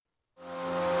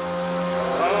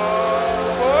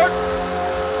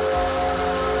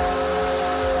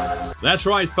That's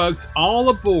right, folks. All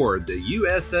aboard the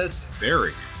USS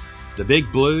Farragut. The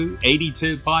Big Blue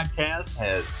 82 podcast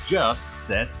has just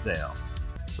set sail.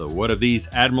 So, what have these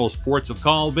Admiral's ports of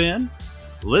call been?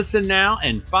 Listen now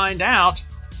and find out.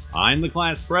 I'm the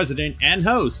class president and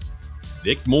host,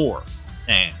 Vic Moore.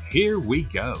 And here we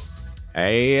go.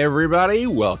 Hey, everybody.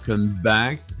 Welcome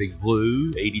back to the Big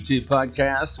Blue 82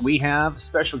 podcast. We have a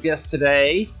special guest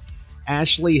today,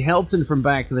 Ashley Helton from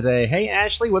back in the day. Hey,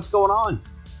 Ashley, what's going on?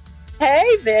 Hey,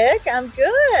 Vic, I'm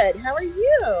good. How are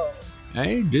you?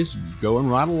 Hey, just going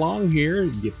right along here.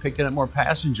 You're picking up more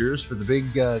passengers for the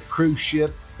big cruise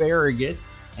ship Farragut,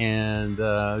 and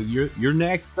you're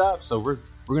next up. So we're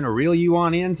gonna reel you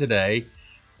on in today,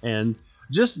 and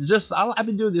I've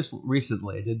been doing this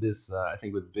recently. I did this I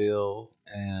think with Bill.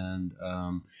 And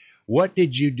what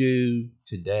did you do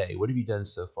today? What have you done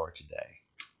so far today?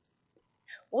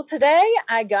 Well, today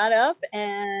I got up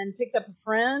and picked up a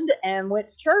friend and went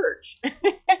to church,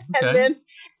 and then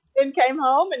came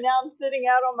home, and now I'm sitting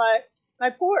out on my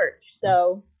porch.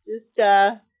 So just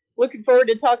looking forward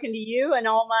to talking to you and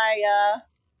all my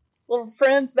little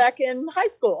friends back in high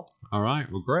school. All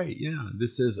right. Well, great. Yeah,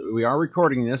 we are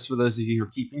recording this for those of you who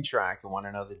are keeping track and want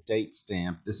to know the date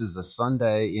stamp. This is a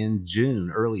Sunday in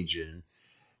June, early June.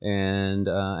 And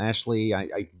Ashley,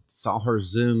 I saw her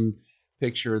Zoom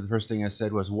picture. The first thing I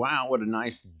said was, wow, what a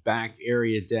nice back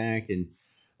area deck.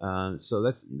 And so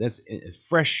that's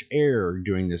fresh air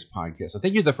during this podcast. I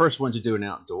think you're the first one to do an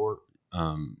outdoor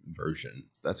version.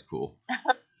 So that's cool.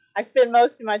 I spend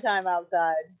most of my time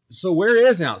outside. So where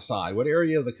is outside? What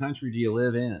area of the country do you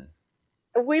live in?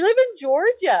 We live in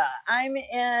Georgia. I'm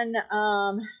in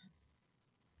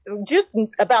just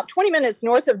about 20 minutes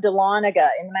north of Dahlonega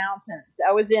in the mountains.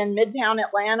 I was in Midtown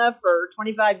Atlanta for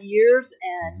 25 years,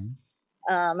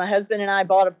 and my husband and I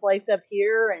bought a place up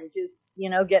here, and just,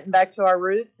 getting back to our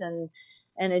roots and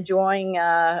enjoying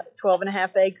 12 and a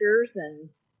half acres and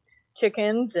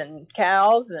chickens and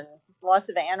cows and lots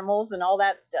of animals and all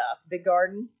that stuff. Big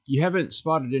garden. You haven't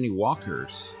spotted any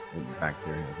walkers back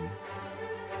there, have you?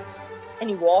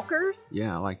 Any walkers?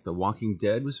 Yeah, like The Walking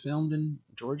Dead was filmed in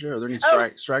Georgia. Are there any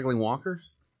straggling walkers?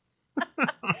 No, we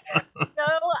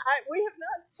have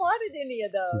not spotted any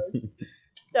of those.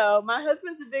 So my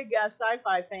husband's a big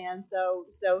sci-fi fan, so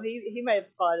he may have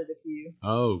spotted a few.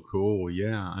 Oh, cool.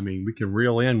 Yeah. I mean, we can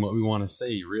reel in what we want to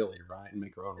see, really, right? And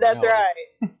make our own That's reality.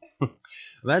 Right.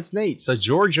 That's neat. So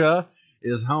Georgia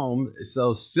is home.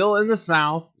 So still in the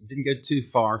South. Didn't go too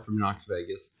far from Knox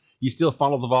Vegas. You still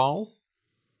follow the Vols?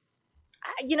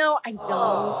 I don't.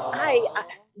 I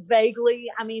vaguely.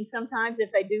 I mean, sometimes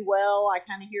if they do well, I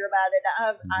kind of hear about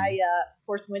it. I of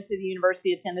course, went to the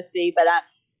University of Tennessee, but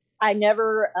I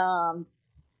never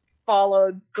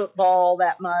followed football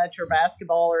that much or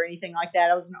basketball or anything like that.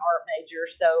 I was an art major,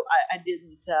 so I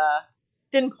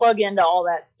didn't plug into all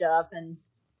that stuff, and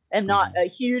am not a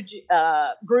huge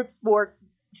group sports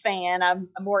fan. I'm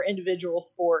a more individual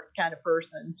sport kind of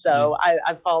person, so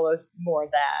I follow more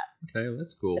of that. Okay, well,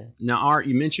 that's cool. Now, art,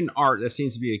 you mentioned art. That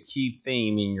seems to be a key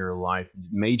theme in your life,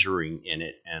 majoring in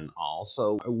it and all.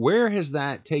 So where has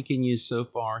that taken you so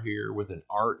far here with an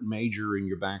art major in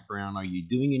your background? Are you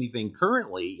doing anything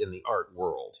currently in the art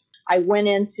world? I went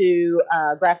into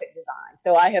graphic design.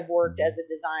 So I have worked as a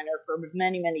designer for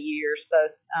many, many years,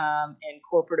 both in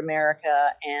corporate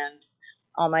America and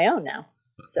on my own now.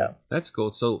 So that's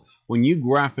cool. So when you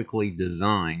graphically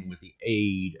design with the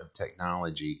aid of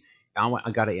technology,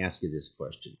 I got to ask you this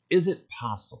question. Is it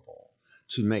possible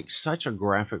to make such a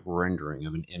graphic rendering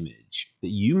of an image that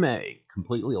you make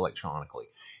completely electronically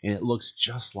and it looks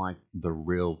just like the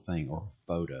real thing or a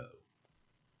photo?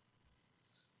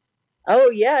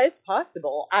 Oh, yeah, it's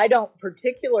possible. I don't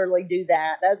particularly do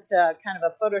that. That's kind of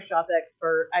a Photoshop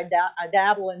expert. I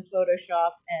dabble in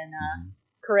Photoshop and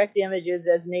correct images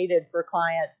as needed for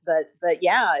clients. But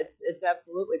yeah, it's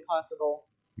absolutely possible.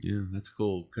 Yeah, that's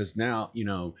cool. Because now,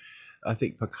 I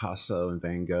think Picasso and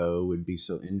Van Gogh would be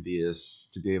so envious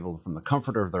to be able, from the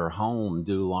comfort of their home,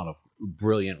 do a lot of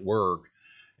brilliant work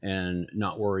and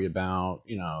not worry about,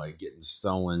 it getting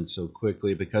stolen so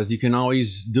quickly, because you can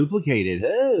always duplicate it.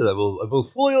 Hey, I will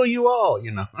foil you all,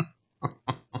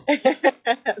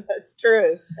 That's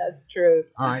true. That's true.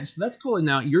 All right, so that's cool.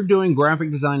 Now you're doing graphic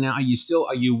design now. Are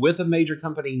you with a major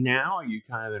company now? Are you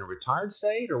kind of in a retired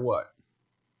state or what?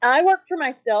 I work for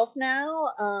myself now.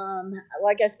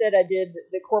 Like I said, I did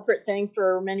the corporate thing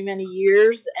for many, many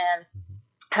years and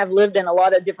have lived in a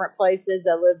lot of different places.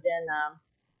 I lived in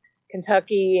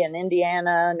Kentucky and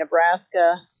Indiana,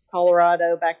 Nebraska,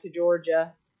 Colorado, back to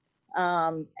Georgia,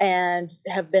 and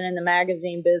have been in the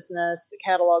magazine business, the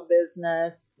catalog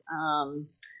business,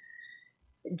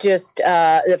 just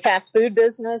the fast food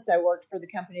business. I worked for the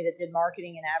company that did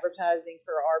marketing and advertising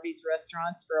for Arby's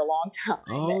restaurants for a long time.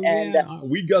 Oh, And yeah.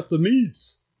 We got the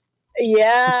meats.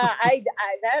 yeah, I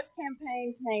that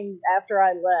campaign came after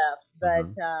I left,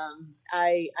 but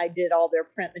I did all their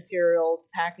print materials,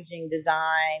 packaging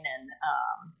design,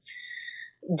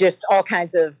 and just all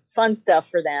kinds of fun stuff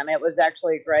for them. It was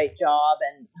actually a great job,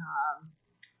 and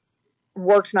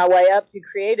worked my way up to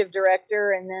creative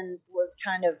director, and then was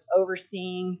kind of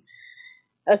overseeing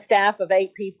a staff of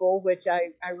 8 people, which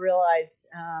I realized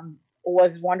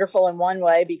was wonderful in one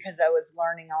way because I was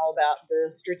learning all about the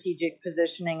strategic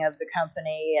positioning of the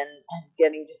company and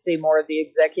getting to see more of the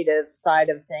executive side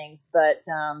of things. But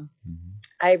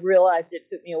I realized it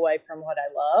took me away from what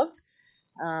I loved,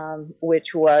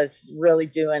 which was really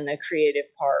doing the creative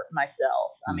part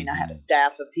myself. I mean, I had a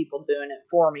staff of people doing it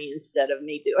for me instead of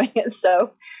me doing it.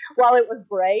 So while it was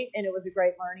great and it was a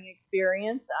great learning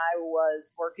experience, I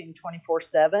was working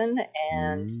 24/7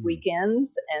 and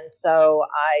weekends. And so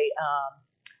I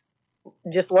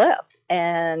just left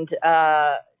and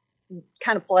kind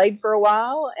of played for a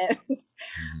while and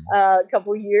a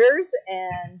couple years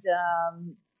and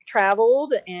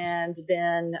traveled, and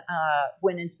then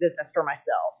went into business for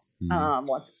myself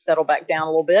once I settled back down a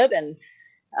little bit, and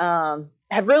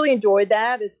have really enjoyed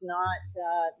that. It's not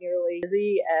nearly as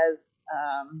busy as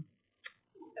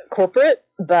corporate,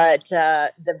 but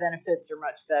the benefits are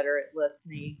much better. It lets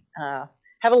me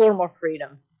have a little more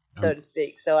freedom, so to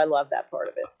speak. So I love that part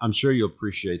of it. I'm sure you'll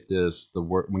appreciate this. The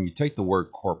word, when you take the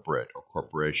word corporate or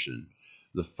corporation,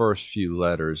 the first few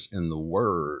letters in the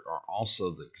word are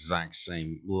also the exact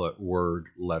same word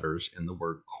letters in the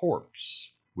word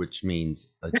corpse, which means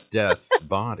a death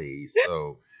body.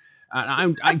 So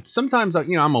I sometimes, I'm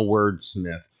a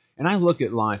wordsmith, and I look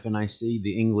at life and I see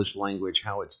the English language,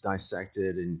 how it's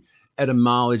dissected, and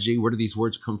etymology, where do these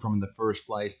words come from in the first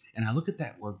place? And I look at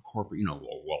that word corporate,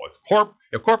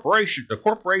 if the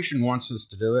corporation wants us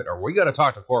to do it, or we got to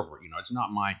talk to corporate,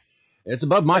 it's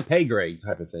above my pay grade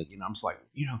type of thing. I'm just like,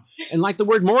 and like the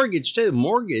word mortgage too,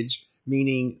 mortgage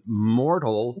meaning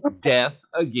mortal death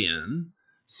again.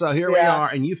 So here we are,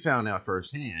 and you found out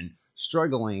firsthand,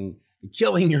 struggling,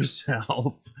 killing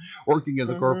yourself, working in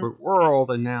the corporate world,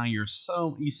 and now you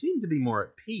seem to be more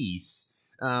at peace.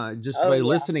 Just by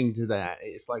listening to that,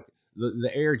 it's like the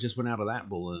air just went out of that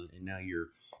balloon, and now you're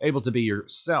able to be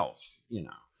yourself,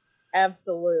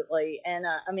 Absolutely. And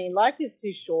I mean, life is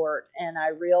too short. And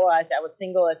I realized I was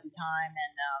single at the time,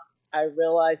 and I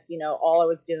realized, all I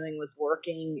was doing was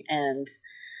working. And,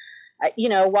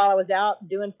 while I was out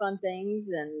doing fun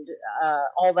things and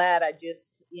all that, I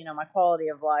just, my quality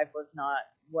of life was not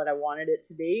what I wanted it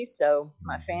to be. So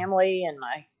my family and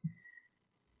my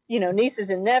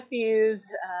nieces and nephews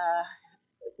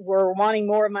were wanting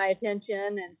more of my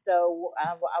attention, and so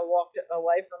I walked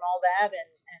away from all that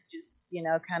and just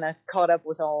kind of caught up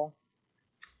with all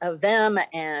of them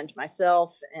and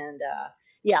myself, and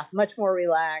much more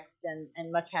relaxed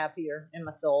and much happier in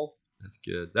my soul. That's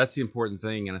good. That's the important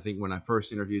thing. And I think when I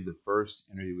first interviewed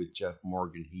with Jeff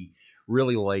Morgan, he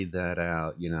really laid that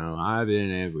out. I've been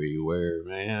everywhere,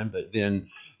 man. But then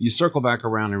you circle back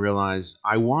around and realize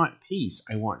I want peace.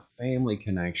 I want family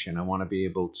connection. I want to be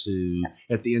able to,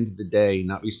 at the end of the day,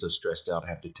 not be so stressed out,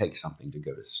 have to take something to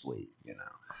go to sleep,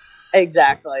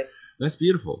 Exactly. So, that's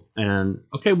beautiful. And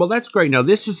okay, well, that's great. Now,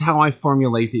 this is how I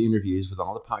formulate the interviews with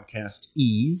all the podcast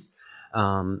ease.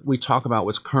 We talk about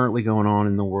what's currently going on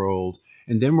in the world,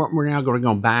 and then we're now going to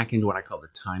go back into what I call the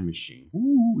time machine.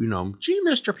 Ooh, gee,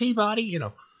 Mr. Peabody,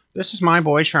 this is my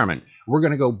boy Sherman. We're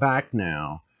going to go back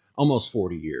now, almost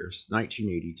 40 years,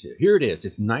 1982. Here it is.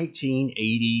 It's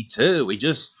 1982. We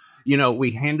just,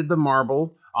 we handed the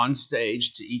marble on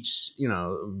stage to each,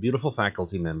 beautiful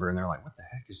faculty member, and they're like, what the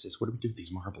heck is this? What do we do with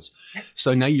these marbles?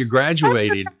 So now you're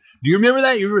graduated. Do you remember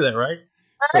that? You remember that, right?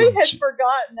 I had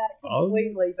forgotten that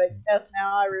completely, but yes,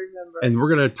 now I remember. And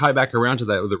we're going to tie back around to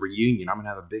that with a reunion. I'm going to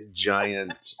have a big,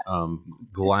 giant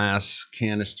glass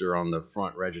canister on the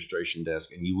front registration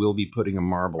desk, and you will be putting a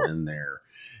marble in there.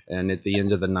 And at the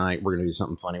end of the night, we're going to do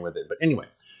something funny with it. But anyway,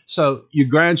 so you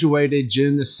graduated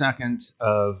June the 2nd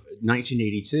of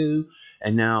 1982,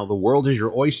 and now the world is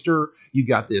your oyster. You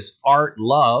got this art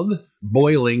love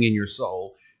boiling in your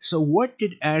soul. So what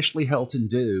did Ashley Helton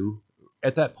do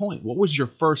at that point? What was your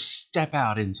first step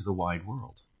out into the wide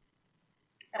world?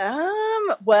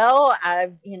 Well, I,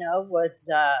 was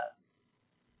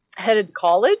headed to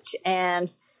college and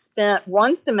spent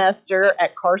one semester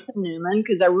at Carson Newman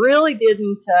because I really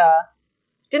didn't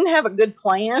have a good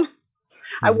plan.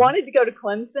 I wanted to go to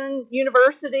Clemson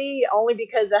University only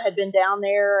because I had been down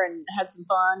there and had some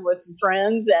fun with some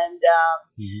friends, and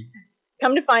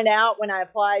come to find out, when I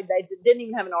applied, they didn't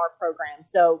even have an art program.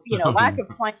 So, lack of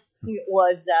planning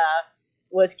was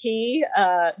key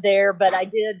there. But I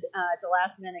did at the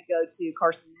last minute go to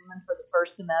Carson Newman for the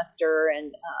first semester,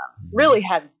 and really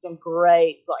had some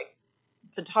great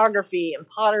photography and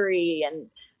pottery and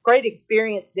great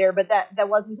experience there. But that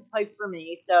wasn't the place for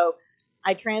me. So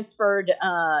I transferred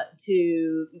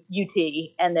to UT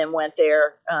and then went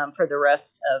there for the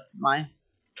rest of my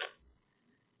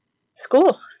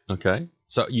school. Okay.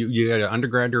 So you had an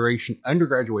undergraduation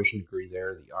degree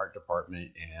there, the art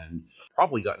department, and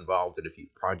probably got involved in a few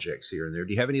projects here and there.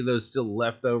 Do you have any of those still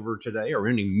left over today, or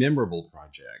any memorable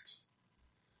projects?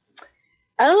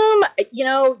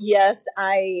 Yes,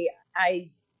 I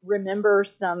remember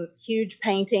some huge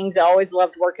paintings. I always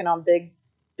loved working on big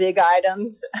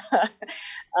items.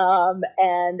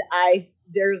 And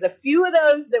there's a few of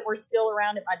those that were still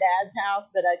around at my dad's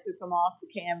house, but I took them off the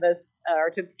canvas,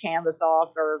 or took the canvas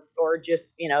off, or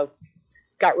just,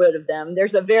 got rid of them.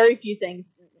 There's a very few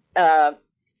things,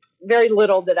 very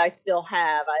little that I still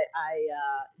have. I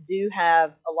do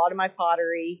have a lot of my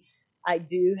pottery. I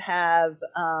do have,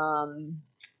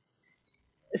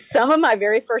 some of my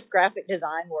very first graphic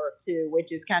design work too,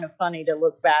 which is kind of funny to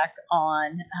look back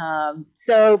on. But that's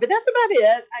about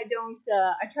it. I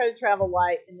try to travel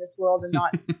light in this world and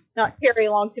not carry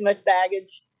along too much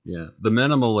baggage. Yeah. The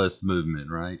minimalist movement,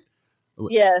 right?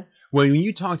 Yes. When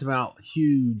you talked about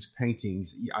huge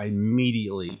paintings, I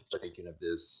immediately started thinking of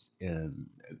this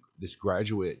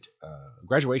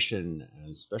graduation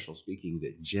special speaking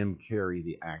that Jim Carrey,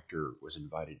 the actor, was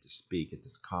invited to speak at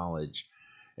this college.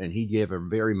 And he gave a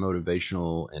very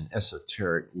motivational and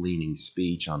esoteric leaning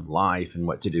speech on life and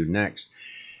what to do next.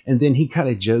 And then he kind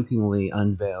of jokingly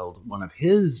unveiled one of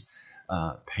his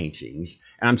paintings.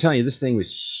 And I'm telling you, this thing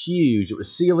was huge. It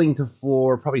was ceiling to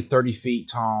floor, probably 30 feet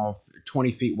tall,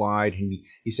 20 feet wide. And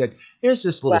he said, here's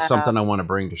this little something I want to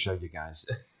bring to show you guys.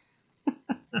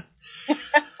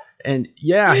 And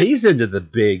yeah, he's into the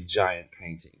big, giant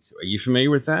paintings. Are you familiar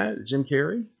with that, Jim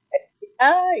Carrey?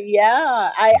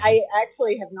 Yeah. I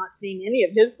actually have not seen any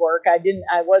of his work.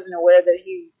 I wasn't aware that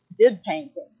he did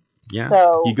painting. Yeah.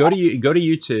 So you go to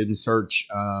YouTube and search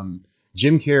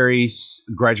Jim Carrey's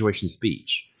graduation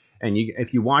speech, and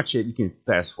if you watch it, you can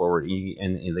fast forward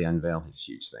and they unveil his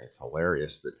huge thing. It's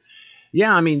hilarious, but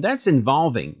yeah, I mean that's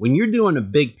involving when you're doing a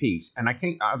big piece, and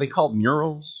are they called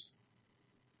murals?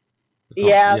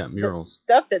 Yeah, murals.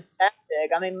 Stuff that's that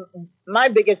big. I mean, my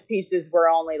biggest pieces were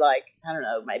only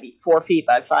maybe 4 feet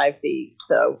by 5 feet.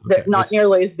 So they're not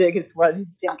nearly as big as what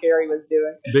Jim Carrey was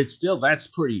doing. But still, that's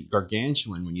pretty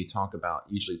gargantuan when you talk about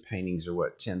usually paintings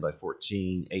are 10 by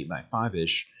 14, 8 by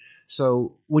 5-ish.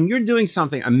 So when you're doing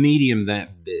something, a medium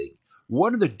that big,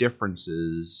 what are the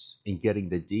differences in getting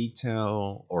the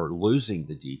detail or losing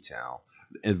the detail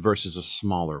versus a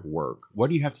smaller work? What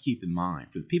do you have to keep in mind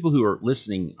for the people who are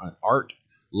listening, art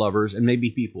lovers, and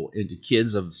maybe people into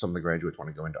kids of some of the graduates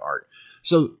want to go into art?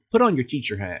 So put on your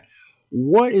teacher hat.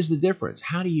 What is the difference?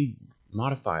 How do you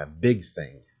modify a big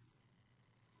thing?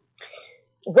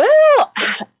 Well,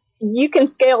 you can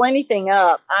scale anything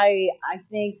up. I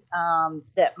think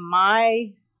that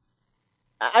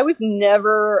I was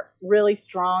never really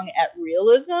strong at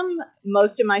realism.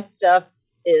 Most of my stuff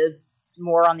is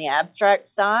more on the abstract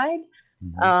side.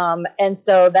 Mm-hmm. And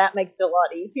so that makes it a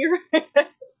lot easier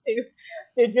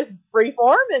to just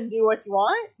freeform and do what you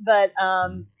want. But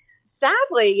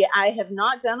sadly, I have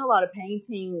not done a lot of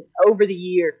painting over the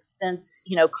years since,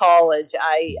 college.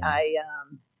 I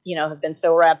have been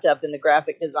so wrapped up in the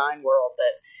graphic design world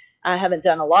that I haven't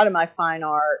done a lot of my fine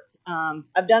art.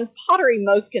 I've done pottery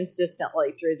most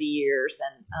consistently through the years,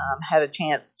 and had a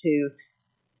chance to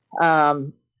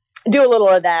do a little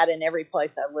of that in every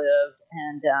place I lived.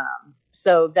 And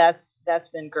so that's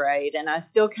been great. And I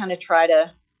still kind of try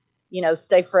to,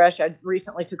 stay fresh. I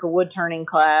recently took a wood turning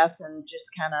class and just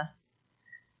kind of,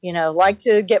 like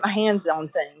to get my hands on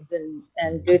things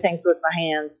and do things with my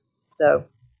hands. So.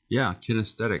 Yeah,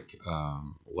 kinesthetic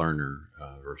learner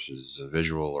versus a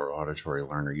visual or auditory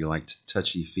learner. You like to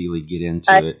touchy-feely get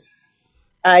into it.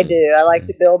 I do. I like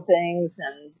to build things,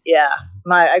 and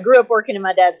I grew up working in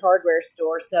my dad's hardware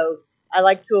store, so I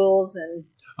like tools and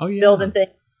building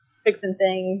things, fixing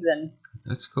things, and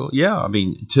that's cool. Yeah, I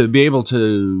mean, to be able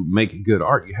to make good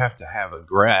art, you have to have a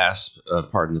grasp,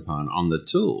 pardon the pun, on the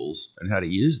tools and how to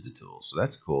use the tools. So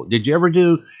that's cool. Did you ever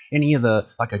do any of a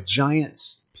giant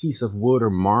piece of wood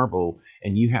or marble,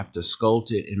 and you have to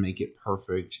sculpt it and make it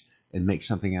perfect and make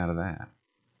something out of that?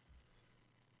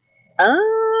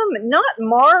 Not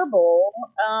marble.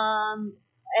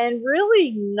 and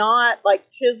really not like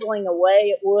chiseling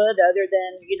away at wood, other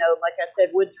than, like I said,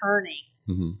 wood turning.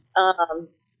 Mm-hmm.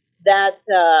 That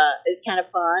is kind of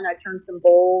fun. I turned some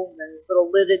bowls and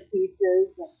little lidded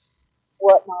pieces and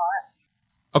whatnot.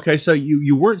 Okay, so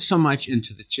you weren't so much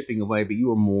into the chipping away, but you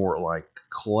were more like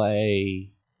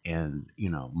clay and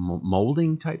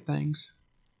molding type things.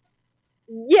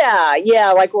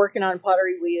 Yeah, like working on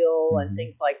pottery wheel and Mm-hmm.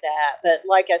 things like that. But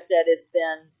like I said,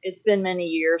 it's been many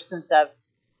years since I've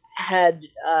had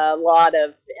a lot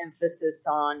of emphasis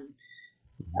on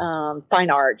fine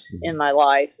art in my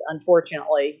life.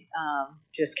 Unfortunately,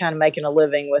 just kind of making a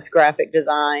living with graphic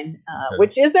design, Okay.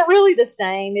 which isn't really the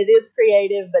same. It is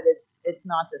creative, but it's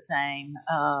not the same.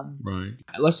 Right.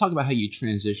 Let's talk about how you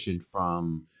transitioned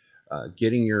from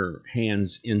getting your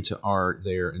hands into art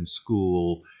there in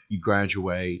school. You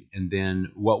graduate, and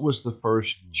then what was the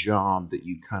first job that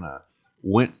you kind of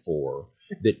went for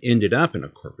that ended up in a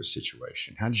corporate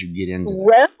situation? How did you get into that?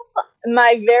 Well,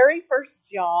 my very first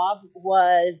job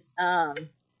was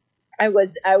I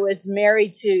was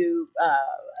married to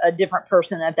a different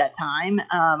person at that time.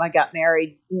 I got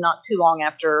married not too long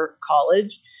after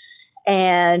college,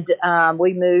 and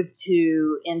we moved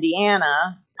to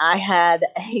Indiana. I had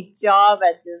a job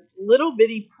at this little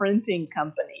bitty printing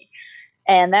company,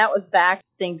 and that was back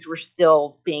things were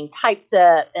still being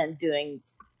typeset and doing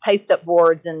paste up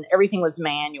boards, and everything was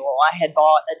manual. I had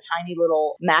bought a tiny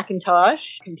little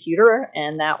Macintosh computer,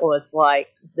 and that was like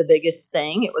the biggest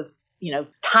thing. It was,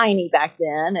 tiny back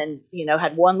then, and,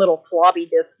 had one little floppy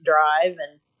disk drive.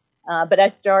 And but I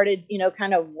started,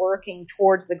 kind of working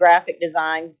towards the graphic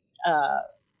design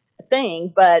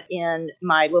thing. But in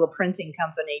my little printing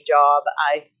company job,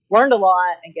 I learned a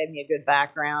lot and gave me a good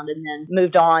background, and then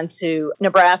moved on to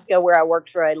Nebraska, where I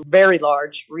worked for a very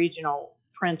large regional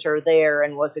printer there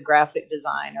and was a graphic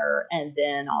designer, and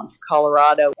then on to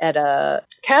Colorado at a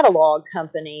catalog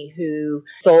company who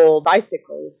sold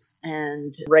bicycles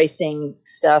and racing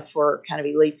stuff for kind of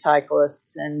elite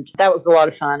cyclists, and that was a lot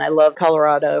of fun. I love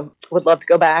Colorado, would love to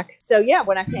go back. So yeah,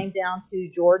 when I came down to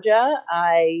Georgia,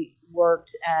 I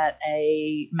worked at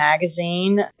a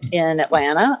magazine in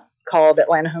Atlanta called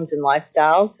Atlanta Homes and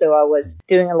Lifestyle. So I was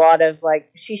doing a lot of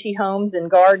like shishi homes and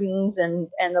gardens and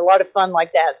a lot of fun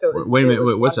like that. So wait a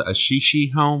minute, what's a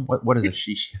shishi home? What is a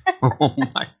shishi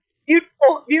home?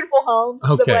 Beautiful home.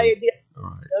 Okay. The way it all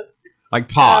right. Like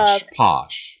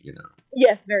posh,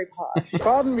 Yes, very posh.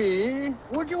 Pardon me,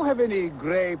 would you have any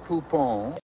Grey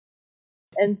Poupon?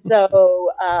 And so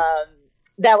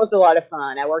that was a lot of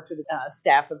fun. I worked with a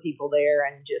staff of people there,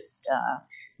 and just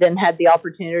then had the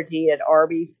opportunity at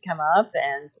Arby's come up,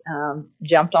 and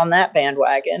jumped on that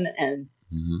bandwagon. And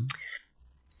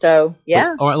so, yeah.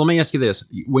 Well, all right, let me ask you this.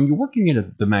 When you're working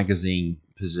in the magazine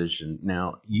position,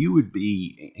 now you would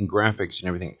be in graphics and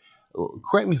everything.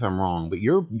 Correct me if I'm wrong, but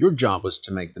your job was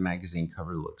to make the magazine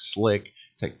cover look slick,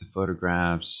 take the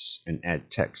photographs and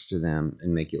add text to them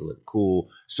and make it look cool,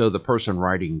 so the person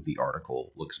writing the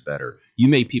article looks better. You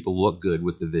made people look good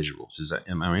with the visuals.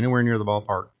 Am I anywhere near the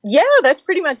ballpark? Yeah, that's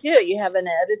pretty much it. You have an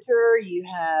editor, you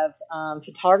have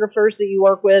photographers that you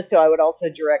work with. So I would also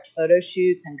direct photo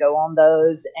shoots and go on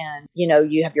those. And,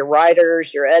 you have your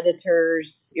writers, your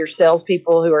editors, your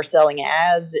salespeople who are selling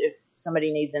ads if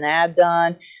somebody needs an ad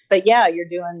done. But yeah, you're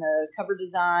doing the cover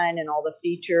design and all the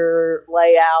feature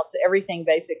layouts, everything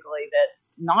basically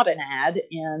that's not an ad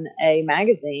in a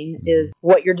magazine is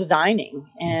what you're designing.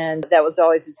 And that was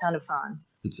always a ton of fun.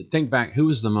 Think back,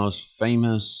 who is the most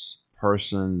famous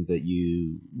person that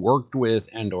you worked with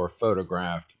and or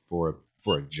photographed for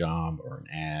a job or an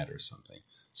ad or something?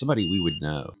 Somebody we would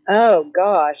know. Oh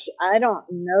gosh, I don't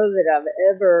know that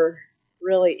I've ever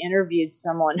really interviewed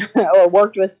someone or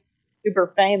worked with super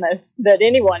famous that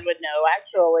anyone would know,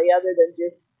 actually, other than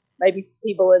just maybe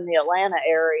people in the Atlanta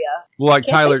area. Well, like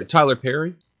Tyler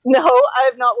Perry? No, I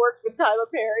have not worked with Tyler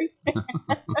Perry.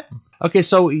 Okay,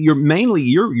 so you're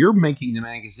making the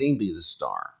magazine be the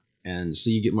star, and so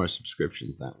you get more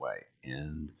subscriptions that way.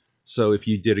 And so if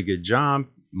you did a good job,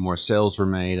 more sales were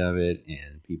made of it,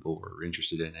 and people were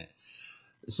interested in it.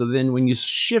 So then when you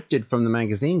shifted from the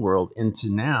magazine world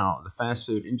into now the fast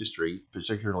food industry,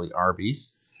 particularly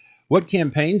Arby's, what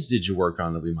campaigns did you work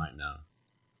on that we might know?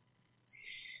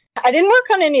 I didn't work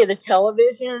on any of the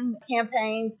television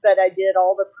campaigns, but I did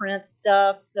all the print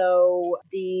stuff. So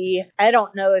I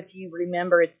don't know if you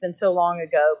remember, it's been so long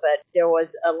ago, but there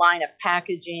was a line of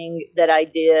packaging that I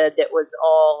did that was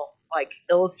all like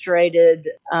illustrated,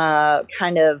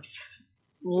 kind of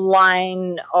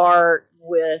line art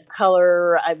with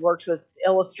color. I worked with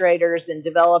illustrators and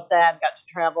developed that, got to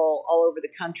travel all over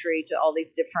the country to all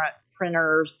these different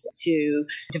printers to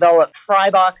develop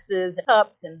fry boxes,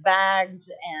 cups and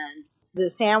bags, and the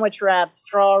sandwich wraps,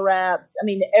 straw wraps. I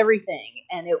mean, everything.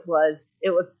 And it was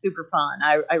super fun.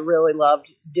 I really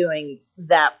loved doing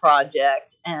that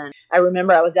project. And I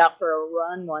remember I was out for a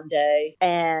run one day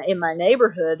and in my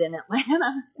neighborhood in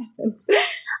Atlanta, and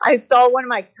I saw one of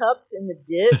my cups in the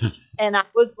ditch, and I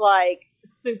was like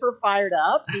super fired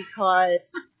up because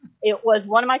it was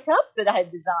one of my cups that I had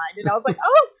designed. And I was like,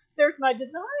 oh, there's my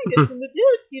design. It's in the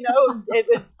ditch. It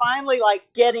was finally like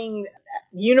getting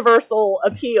universal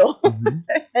appeal.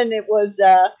 And it was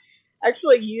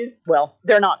actually used, well,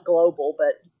 they're not global,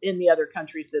 but in the other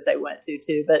countries that they went to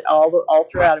too, but all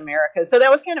throughout America. So that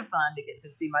was kind of fun to get to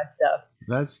see my stuff.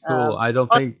 That's cool. I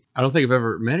don't think I've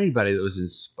ever met anybody that was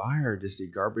inspired to see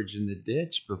garbage in the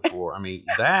ditch before. I mean,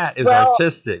 that is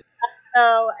artistic.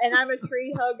 Oh, and I'm a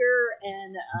tree hugger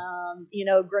and,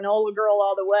 granola girl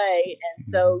all the way. And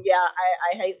so, yeah,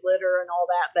 I hate litter and all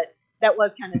that, but that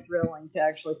was kind of thrilling to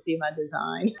actually see my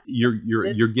design.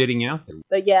 You're getting out there.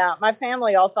 But yeah, my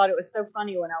family all thought it was so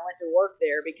funny when I went to work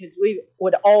there because we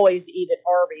would always eat at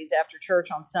Arby's after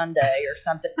church on Sunday or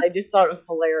something. They just thought it was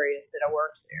hilarious that I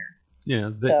worked there.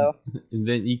 Yeah. And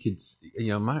then you could,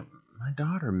 my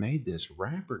daughter made this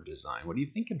wrapper design. What do you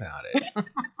think about it?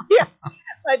 Yeah,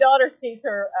 my daughter sees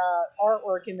her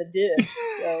artwork in the ditch.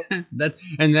 So.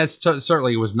 That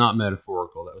certainly was not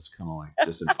metaphorical. That was kind of like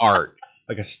just an art,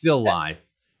 like a still life,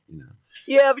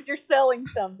 Yeah, but you're selling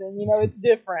something. It's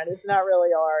different. It's not really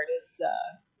art. It's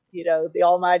the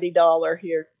almighty dollar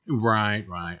here. Right.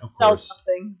 Of Sell course.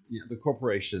 something. Yeah, the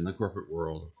corporation, the corporate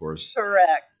world, of course.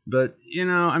 Correct. But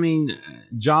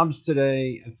jobs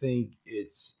today, I think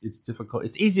it's difficult.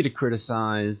 It's easy to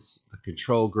criticize the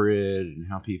control grid and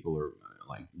how people are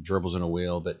like gerbils in a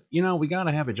wheel. But we got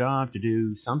to have a job to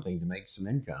do something to make some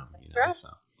income. Right. So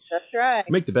That's right.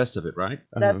 make the best of it, right?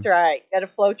 That's right. Got to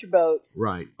float your boat.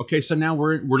 Right. Okay. So now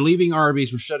we're leaving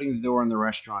Arby's. We're shutting the door on the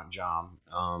restaurant job.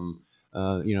 In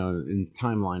the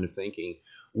timeline of thinking,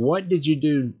 what did you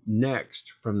do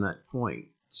next from that point,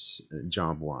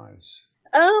 job wise?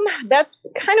 That's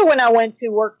kind of when I went to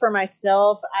work for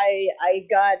myself. I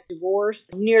got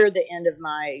divorced near the end of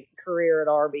my career at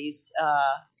Arby's.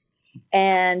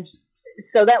 And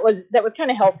so that was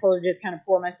kind of helpful to just kind of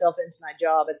pour myself into my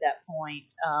job at that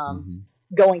point,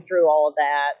 going through all of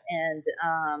that. And,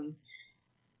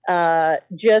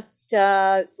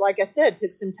 like I said,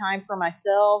 took some time for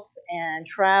myself and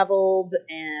traveled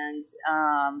and,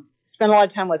 spent a lot of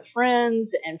time with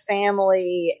friends and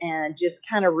family and just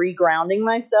kind of regrounding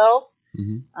myself.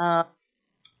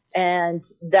 And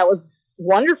that was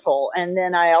wonderful. And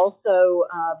then I also,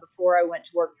 before I went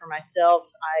to work for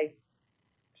myself, I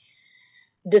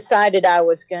decided I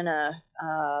was going to,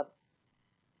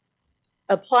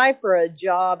 apply for a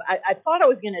job. I thought I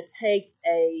was going to take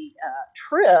a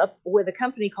trip with a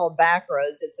company called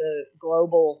Backroads. It's a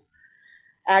global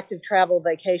active travel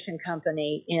vacation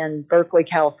company in Berkeley,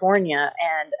 California.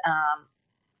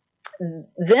 And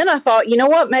then I thought, you know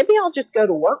what, maybe I'll just go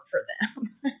to work for them.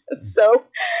 So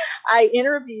I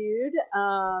interviewed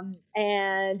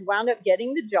and wound up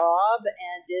getting the job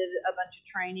and did a bunch of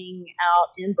training out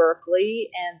in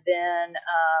Berkeley, and then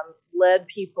led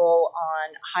people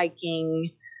on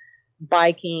hiking,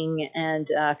 biking, and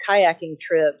kayaking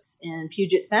trips in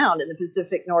Puget Sound in the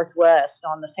Pacific Northwest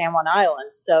on the San Juan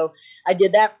Islands. So I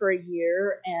did that for a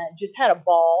year and just had a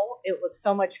ball. It was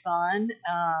so much fun.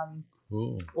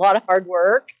 Cool. A lot of hard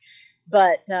work,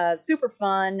 but super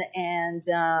fun. And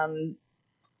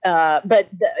but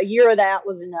a year of that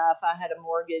was enough. I had a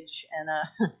mortgage and a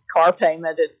car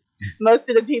payment. Most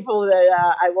of the people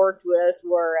that I worked with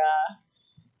were,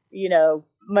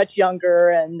 much younger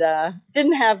and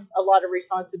didn't have a lot of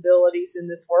responsibilities in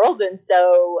this world. And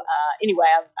so anyway,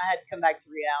 I had to come back to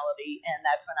reality. And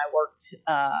that's when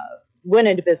I went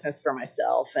into business for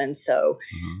myself. And so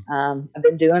I've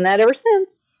been doing that ever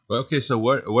since. Well, okay, so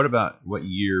what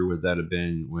year would that have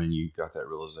been when you got that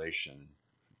realization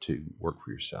to work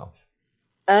for yourself?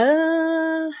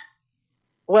 Well,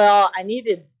 I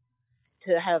needed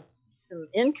to have some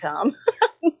income,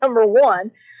 number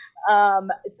one.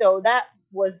 So that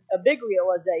was a big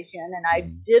realization, and I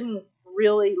didn't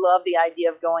really love the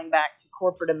idea of going back to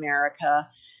corporate America.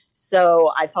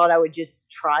 So I thought I would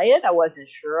just try it. I wasn't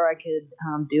sure I could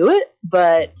do it,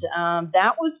 but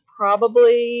that was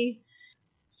probably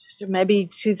maybe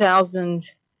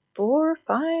 2004,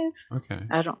 5. Okay.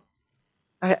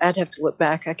 I'd have to look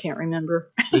back. I can't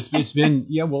remember. It's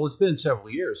been several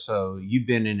years. So you've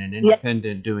been in an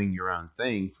independent doing your own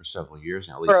thing for several years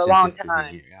now. At least for a long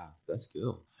time. Yeah, that's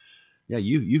cool. Yeah,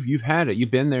 you've had it.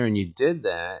 You've been there and you did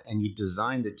that and you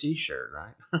designed the T-shirt,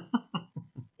 right?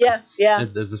 Yeah, yeah,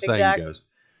 As the saying exactly. goes.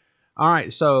 All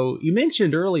right. So you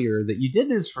mentioned earlier that you did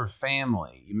this for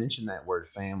family. You mentioned that word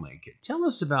family. Tell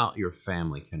us about your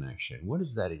family connection. What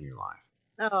is that in your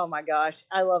life? Oh my gosh,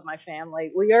 I love my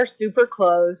family. We are super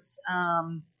close.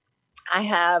 I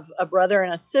have a brother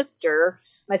and a sister.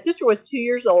 My sister was 2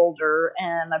 years older,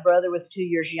 and my brother was 2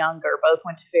 years younger. Both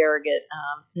went to Farragut,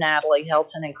 Natalie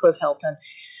Helton and Cliff Helton.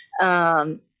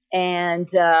 And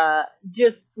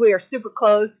just we are super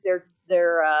close.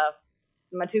 They're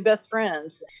my two best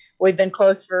friends. We've been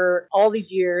close for all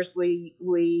these years.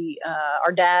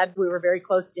 Our dad, we were very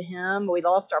close to him. We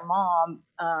lost our mom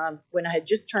when I had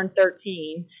just turned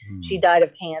 13. She died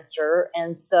of cancer,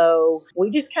 and so we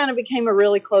just kind of became a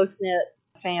really close knit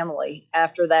family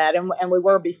after that, and we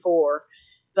were before.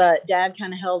 But Dad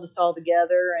kind of held us all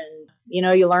together, and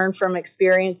you learn from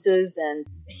experiences. And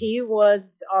he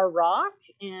was our rock,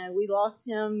 and we lost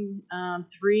him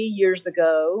 3 years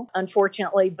ago,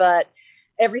 unfortunately. But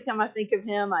every time I think of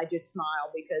him, I just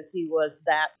smile because he was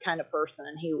that kind of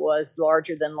person. He was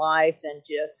larger than life and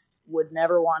just would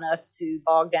never want us to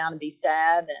bog down and be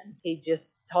sad. And he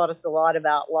just taught us a lot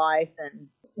about life and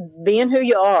being who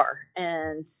you are.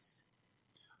 And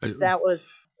that was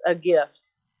a gift.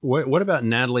 What about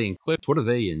Natalie and Cliff? What are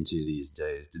they into these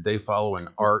days? Did they follow an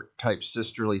art type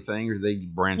sisterly thing, or they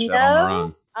branched out on their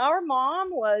own? Our mom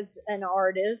was an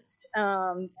artist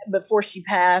before she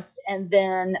passed, and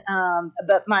then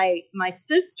but my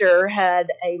sister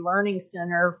had a learning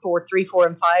center for 3, 4,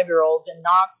 and 5-year-olds in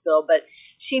Knoxville, but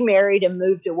she married and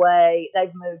moved away.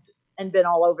 They've moved and been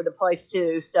all over the place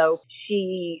too, so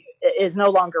she is no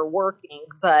longer working,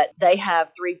 but they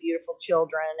have 3 beautiful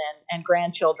children and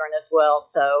grandchildren as well.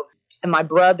 So, and my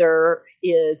brother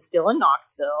is still in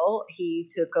Knoxville. He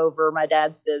took over my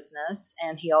dad's business,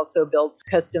 and he also builds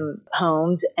custom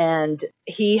homes, and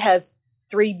he has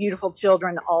 3 beautiful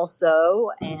children also,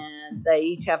 and they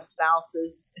each have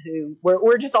spouses who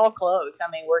we're just all close.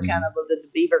 I mean, we're kind of the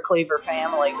Beaver Cleaver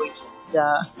family. We just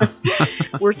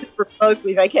we're super close.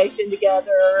 We vacation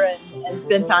together and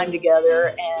spend time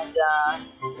together. And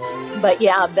but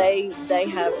yeah, they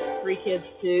have 3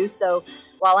 kids too. So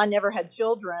while I never had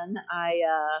children,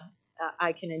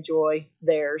 I can enjoy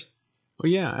theirs.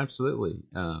 Well, yeah, absolutely.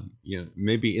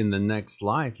 Maybe in the next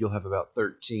life you'll have about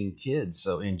 13 kids,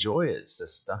 so enjoy it,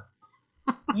 sister.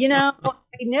 I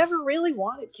never really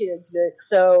wanted kids, Vic.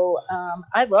 So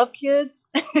I love kids,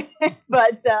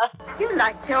 but You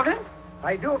like children?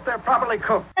 I do if they're properly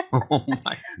cooked. Oh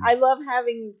my! I love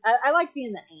having. I like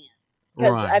being the aunt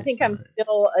because I think I'm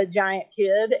still a giant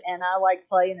kid, and I like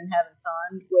playing and having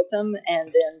fun with them.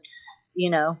 And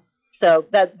then, so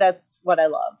that's what I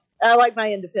love. I like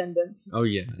my independence. Oh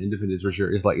yeah, independence for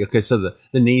sure. It's like, okay, so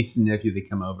the niece and nephew, they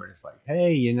come over and it's like,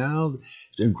 hey,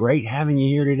 it's been great having you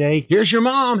here today. Here's your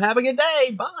mom. Have a good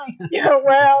day. Bye. Yeah,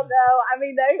 well, no, I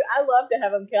mean, I love to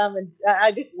have them come, and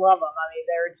I just love them. I mean,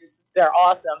 they're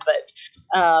awesome,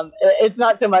 but it's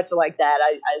not so much like that.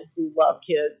 I do love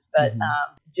kids, but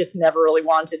just never really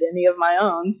wanted any of my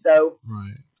own. So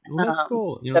right. Well, that's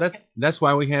cool. That's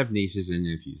why we have nieces and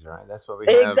nephews, right? That's why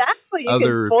we have exactly. You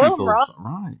other can spoil people's them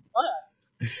right.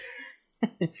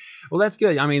 Well, that's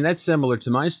good. I mean, that's similar to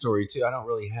my story too. I don't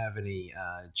really have any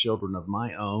children of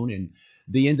my own, and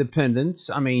the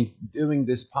independence. I mean, doing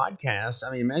this podcast.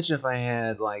 I mean, imagine if I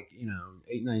had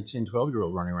 8, 9, 10,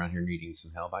 12-year-old running around here needing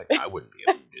some help. I wouldn't be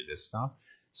able to do this stuff.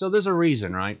 So there's a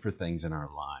reason, right, for things in our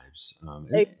lives.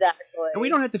 Exactly. And we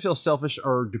don't have to feel selfish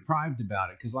or deprived about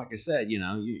it because, like I said, you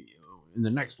in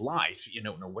the next life, you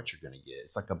don't know what you're going to get.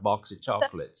 It's like a box of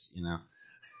chocolates,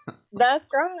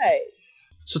 That's right.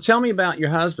 So tell me about your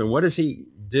husband. What does he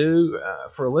do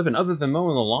for a living other than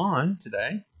mowing the lawn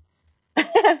today?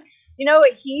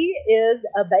 He is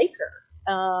a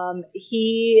baker.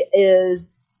 He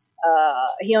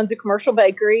owns a commercial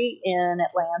bakery in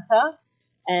Atlanta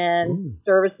and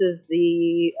services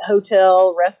the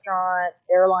hotel, restaurant,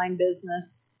 airline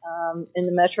business in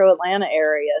the metro Atlanta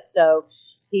area. So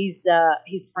he's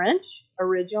French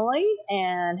originally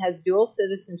and has dual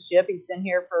citizenship. He's been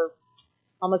here for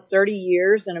almost 30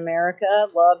 years in America,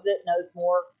 loves it, knows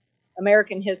more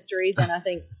American history than I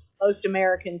think most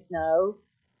Americans know.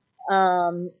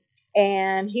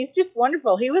 And he's just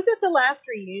wonderful. He was at the last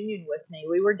reunion with me.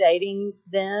 We were dating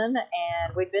then,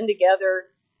 and we'd been together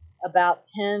about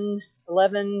 10,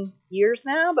 11 years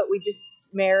now, but we just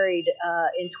married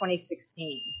in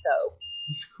 2016. So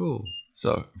that's cool.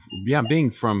 So, yeah,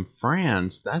 being from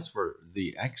France, that's where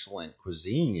the excellent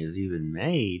cuisine is even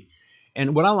made.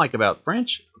 And what I like about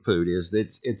French food is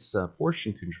that it's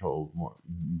portion controlled more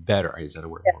better. Is that a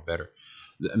word? Yeah. More better.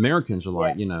 The Americans are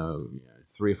like, Yeah.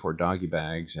 3 or 4 doggy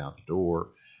bags out the door,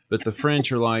 but the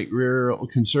French are like real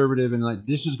conservative and like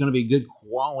this is going to be good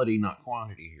quality, not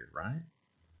quantity here, right?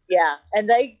 Yeah, and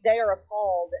they are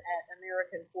appalled at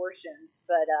American portions,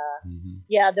 but Mm-hmm.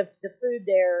 yeah, the food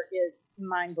there is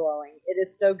mind blowing. It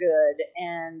is so good,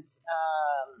 and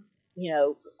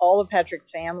all of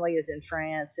Patrick's family is in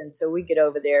France, and so we get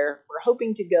over there. We're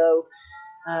hoping to go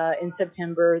in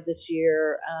September this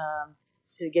year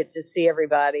to get to see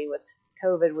everybody. With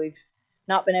COVID, we've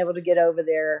not been able to get over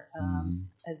there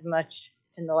as much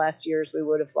in the last year as we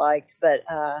would have liked, but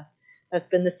that's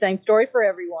been the same story for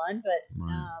everyone. But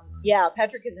yeah,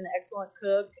 Patrick is an excellent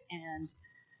cook, and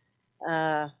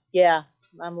yeah,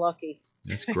 I'm lucky.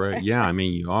 That's great. Yeah, I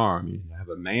mean, you are. I mean, you have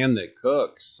a man that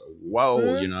cooks. Whoa,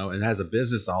 Mhm. and has a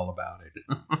business all about it.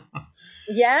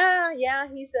 Yeah,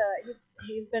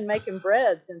 he's been making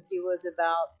bread since he was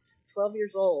about 12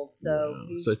 years old. So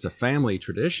Wow. So it's a family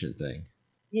tradition thing.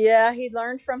 yeah, he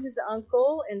learned from his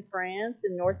uncle in France,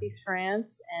 in Northeast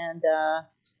France, and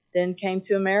then came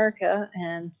to America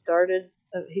and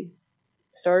he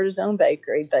started his own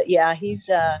bakery. But yeah,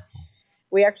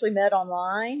 we actually met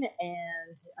online,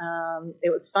 and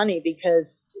it was funny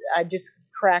because I just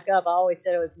crack up. I always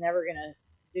said I was never going to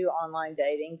do online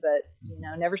dating, but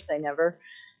never say never.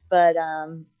 But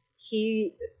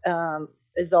he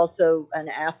is also an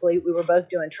athlete. We were both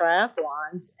doing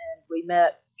triathlons, and we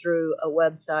met through a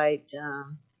website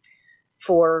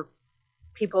for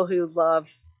people who love,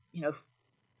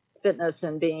 fitness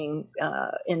and being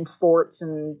in sports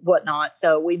and whatnot.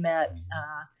 So we met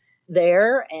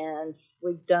there, and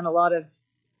we've done a lot of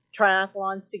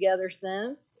triathlons together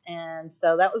since. And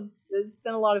so it's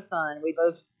been a lot of fun. We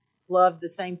both love the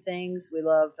same things. We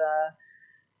love,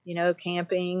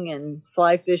 camping and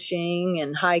fly fishing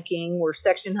and hiking. We're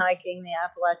section hiking the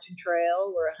Appalachian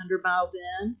Trail. We're 100 miles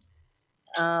in.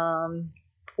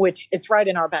 Which it's right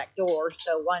in our back door,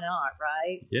 so why not,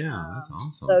 right? Yeah, that's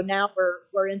awesome. So now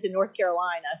we're into North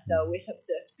Carolina, so we have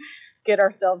to get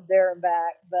ourselves there and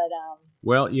back. But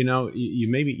well, you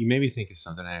made me think of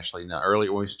something, Ashley. Now,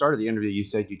 earlier when we started the interview, you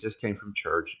said you just came from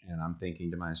church, and I'm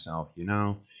thinking to myself,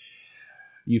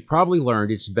 you probably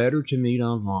learned it's better to meet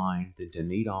online than to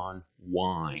meet on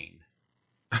wine.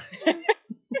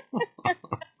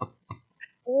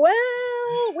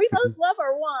 well, we both love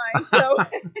our wine, so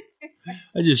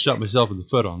I just shot myself in the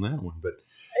foot on that one, but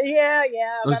yeah.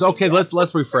 it's okay. Let's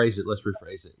rephrase it. Let's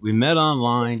rephrase it. We met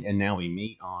online, and now we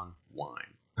meet on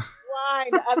wine.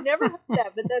 Wine. I've never heard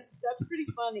that, but that's pretty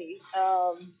funny,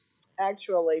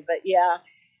 actually. But yeah,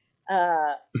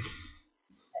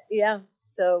 yeah.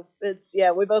 So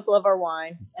we both love our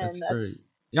wine, and That's great.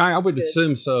 Yeah, I would good.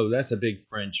 assume so. That's a big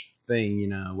French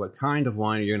thing, what kind of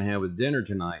wine are you going to have with dinner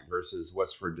tonight versus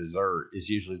what's for dessert is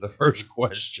usually the first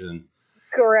question.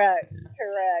 Correct.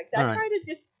 All I right. try to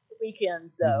just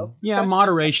weekends though. Yeah,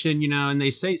 moderation, and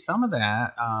they say some of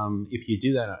that, if you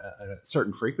do that at a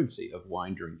certain frequency of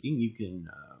wine drinking, you can,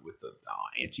 with the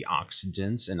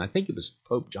antioxidants, and I think it was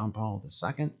Pope John Paul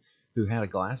II who had a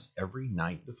glass every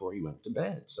night before he went to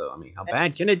bed. So, I mean, how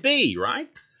bad can it be, right?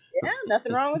 Yeah,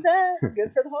 nothing wrong with that.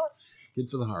 Good for the heart. Good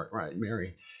for the heart, right?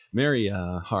 Mary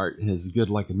heart is good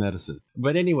like a medicine.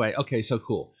 But anyway, okay, so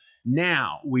cool.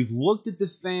 Now we've looked at the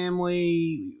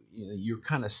family. You're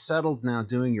kind of settled now,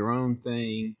 doing your own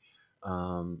thing,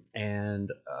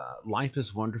 and life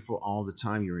is wonderful all the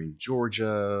time. You're in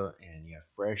Georgia, and you have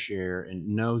fresh air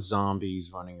and no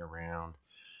zombies running around.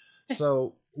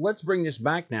 So let's bring this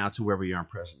back now to where we are in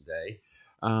present day.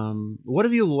 What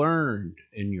have you learned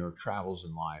in your travels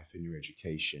in life, in your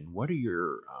education? What's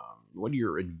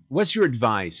your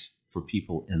advice for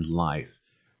people in life?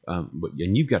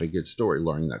 And you've got a good story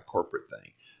learning that corporate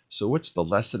thing. So what's the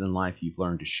lesson in life you've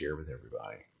learned to share with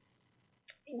everybody?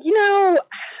 I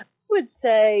would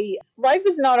say life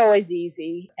is not always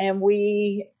easy, and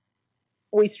we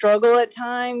struggle at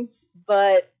times,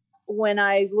 but when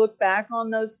I look back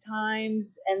on those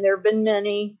times, and there have been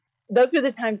many, those are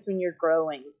the times when you're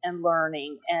growing and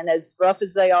learning. And as rough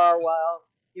as they are while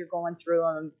you're going through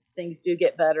them, things do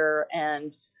get better.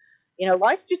 And,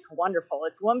 life's just wonderful.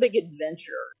 It's one big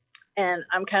adventure. And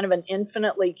I'm kind of an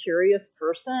infinitely curious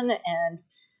person. And,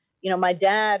 my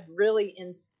dad really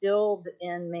instilled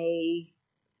in me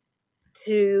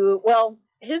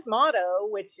his motto,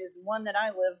 which is one that I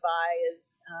live by,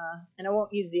 is, and I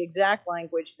won't use the exact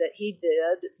language that he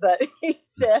did, but he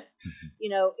said,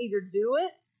 either do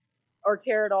it or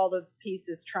tear it all to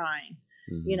pieces trying,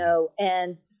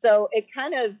 and so it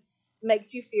kind of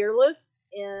makes you fearless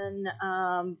in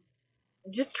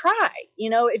just try.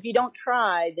 If you don't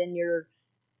try, then you're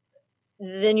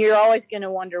always going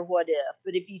to wonder what if.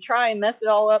 But if you try and mess it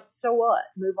all up, so what?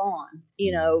 Move on.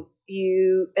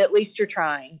 You at least you're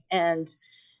trying and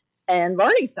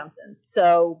learning something.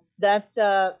 So that's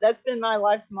been my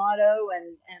life's motto,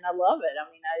 and I love it. I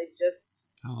mean,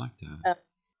 I like that.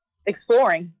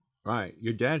 Exploring. Right.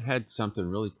 Your dad had something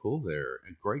really cool there,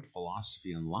 a great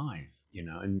philosophy on life,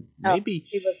 and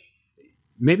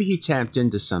maybe he tapped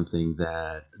into something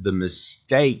that the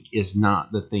mistake is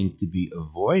not the thing to be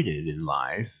avoided in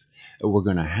life. We're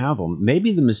going to have them.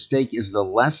 Maybe the mistake is the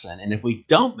lesson. And if we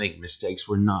don't make mistakes,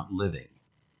 we're not living.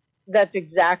 That's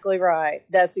exactly right.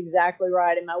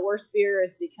 And my worst fear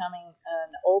is becoming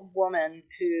an old woman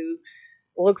who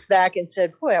looks back and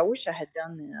said, boy, I wish I had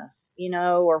done this,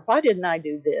 or why didn't I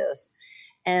do this?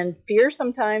 And fear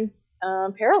sometimes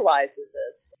paralyzes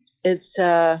us. It's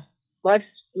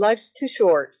life's too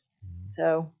short.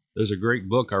 So there's a great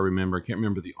book I remember. I can't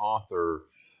remember the author.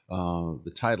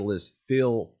 The title is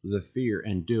Feel the Fear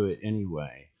and Do It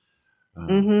Anyway.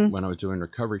 When I was doing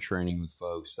recovery training with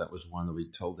folks, that was one that we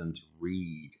told them to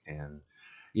read and,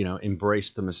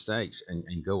 embrace the mistakes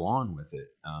and go on with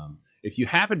it. If you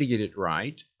happen to get it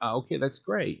right, okay, that's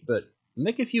great. But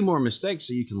make a few more mistakes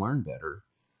so you can learn better.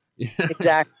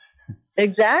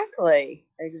 Exactly.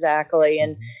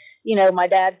 And, my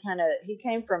dad he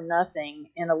came from nothing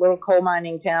in a little coal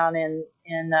mining town in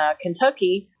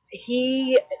Kentucky.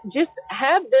 He just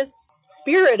had this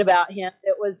spirit about him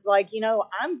that was like,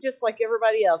 I'm just like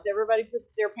everybody else. Everybody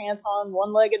puts their pants on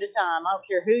one leg at a time. I don't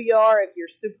care who you are, if you're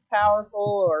super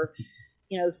powerful or,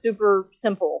 super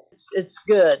simple. It's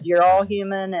good. You're all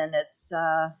human, and it's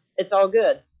all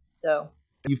good. So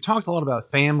you've talked a lot about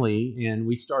family, and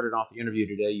we started off the interview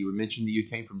today. You mentioned that you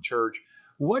came from church.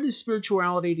 What is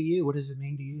spirituality to you? What does it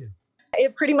mean to you?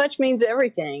 It pretty much means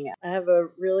everything. I have a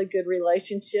really good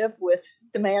relationship with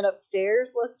the man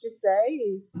upstairs, let's just say.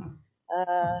 He's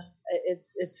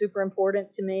it's super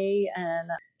important to me, and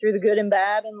through the good and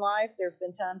bad in life, there have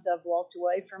been times I've walked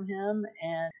away from him,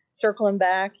 and circling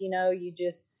back, you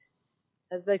just,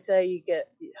 as they say, you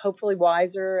get hopefully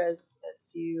wiser as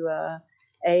you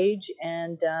age,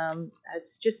 and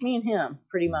it's just me and him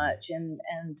pretty much, and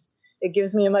it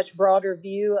gives me a much broader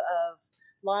view of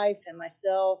life and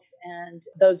myself and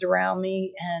those around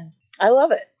me, and I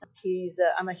love it.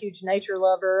 I'm a huge nature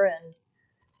lover, and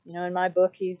in my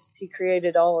book he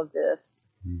created all of this.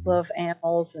 Love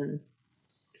animals and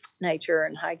nature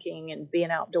and hiking and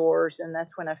being outdoors, and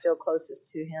that's when I feel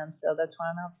closest to him, so that's why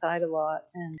I'm outside a lot.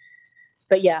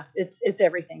 But yeah, it's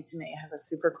everything to me. I have a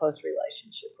super close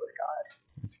relationship with God.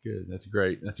 That's good. That's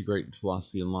great. That's a great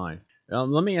philosophy in life.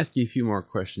 Let me ask you a few more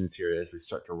questions here as we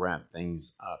start to wrap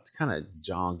things up to kind of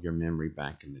jog your memory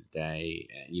back in the day.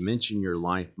 You mentioned your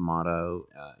life motto,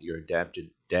 your adapted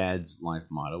dad's life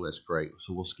motto. That's great.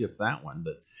 So we'll skip that one.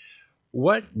 But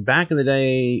what back in the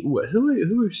day?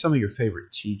 Who were some of your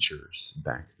favorite teachers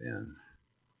back then?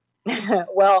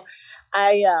 Well,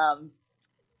 I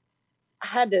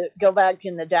had to go back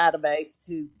in the database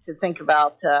to think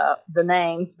about the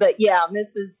names, but yeah,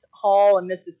 Mrs. Hall and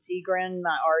Mrs. Seagren,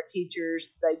 my art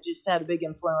teachers, they just had a big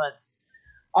influence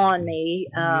on me,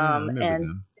 and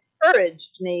them.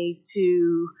 Encouraged me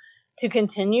to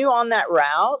continue on that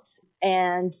route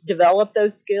and develop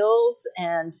those skills,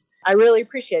 and I really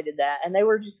appreciated that. And they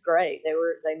were just great. They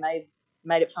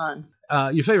made it fun.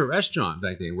 Your favorite restaurant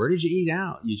back then? Where did you eat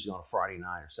out? Usually on a Friday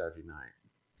night or Saturday night.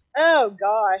 Oh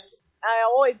gosh. I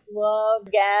always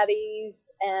loved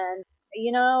Gaddy's, and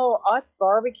Ott's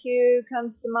Barbecue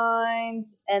comes to mind,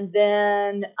 and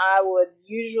then I would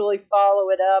usually follow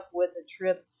it up with a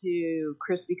trip to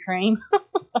Krispy Kreme.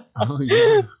 Oh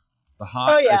yeah, the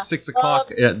hot at 6 o'clock.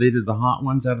 They did the hot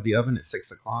ones out of the oven at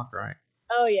 6 o'clock, right?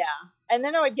 Oh yeah, and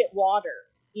then I would get water,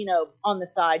 on the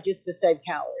side just to save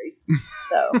calories.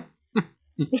 So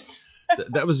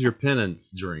that was your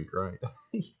penance drink, right?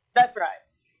 That's right.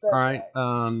 All right.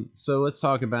 So let's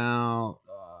talk about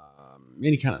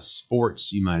any kind of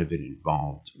sports you might have been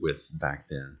involved with back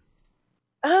then.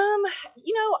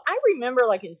 I remember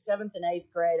like in 7th and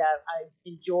 8th grade, I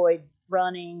enjoyed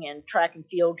running and track and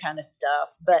field kind of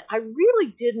stuff, but I really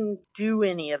didn't do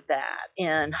any of that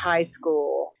in high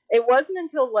school. It wasn't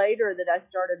until later that I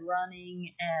started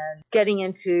running and getting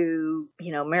into,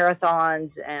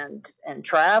 marathons and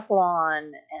triathlon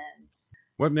and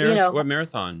What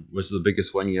marathon was the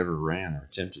biggest one you ever ran or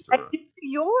attempted to run? New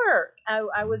York.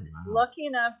 I was lucky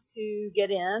enough to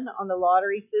get in on the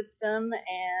lottery system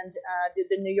and did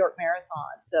the New York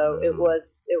Marathon. So it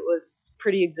was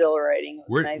pretty exhilarating. It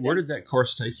was amazing. Where did that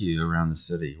course take you around the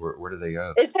city? Where did they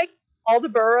go? It takes all the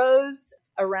boroughs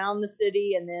around the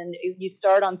city, and then you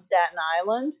start on Staten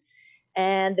Island,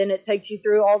 and then it takes you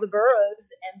through all the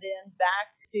boroughs and then back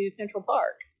to Central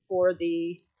Park for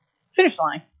the finish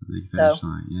line. The finish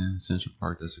line, yeah. Central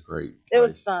Park, that's a great place. It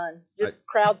was fun. Just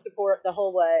crowd support the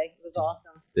whole way. It was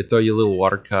awesome. They throw you little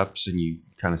water cups, and you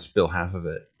kind of spill half of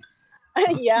it.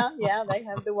 yeah, they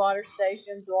have the water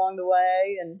stations along the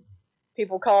way, and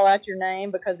people call out your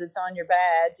name because it's on your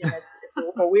badge, and it's a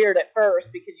little weird at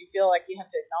first because you feel like you have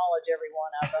to acknowledge every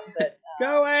one of them. But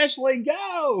go, Ashley,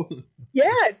 go!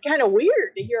 Yeah, it's kind of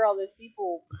weird to hear all those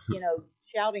people,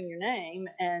 shouting your name,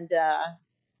 and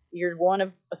you're one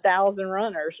of 1,000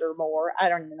 runners or more. I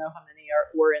don't even know how many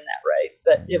were in that race,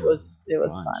 but it was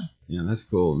fun. Yeah, that's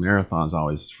cool. Marathons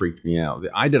always freaked me out.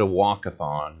 I did a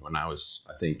walkathon when I was,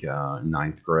 I think,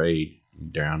 9th grade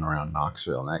down around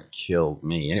Knoxville, and that killed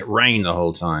me. And it rained the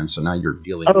whole time, so now you're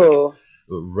dealing with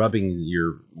rubbing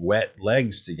your wet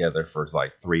legs together for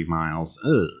like 3 miles.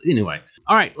 Ugh. Anyway,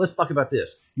 all right, let's talk about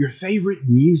this. Your favorite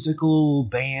musical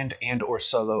band and or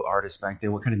solo artist back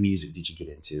then. What kind of music did you get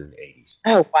into in the 80s?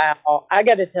 Oh, wow. I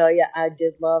got to tell you, I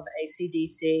did love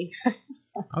AC/DC.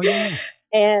 Oh, yeah.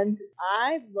 And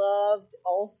I loved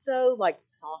also like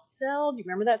Soft Cell. Do you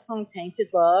remember that song, Tainted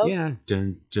Love? Yeah.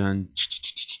 Dun, dun.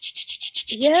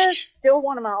 Yes, still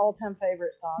one of my all-time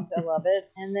favorite songs. I love it.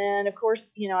 And then, of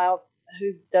course,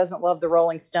 who doesn't love the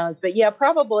Rolling Stones? But yeah,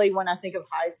 probably when I think of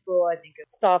high school, I think of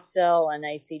Soft Cell and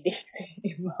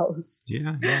AC/DC most.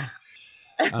 Yeah.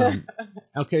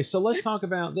 Okay, so let's talk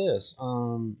about this.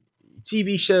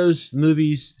 TV shows,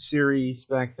 movies, series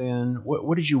back then.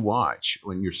 What did you watch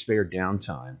when your spare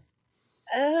downtime?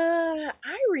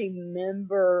 I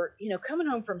remember, coming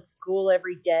home from school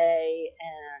every day,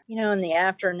 and in the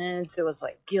afternoons it was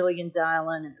like Gilligan's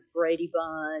Island and the Brady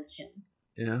Bunch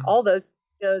and all those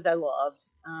shows I loved.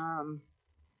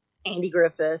 Andy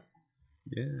Griffith.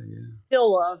 Yeah.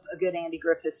 Still love a good Andy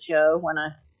Griffith show when I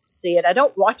see it. I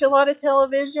don't watch a lot of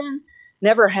television,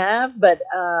 never have, but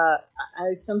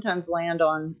I sometimes land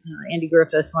on Andy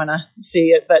Griffith when I see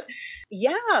it. But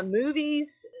yeah,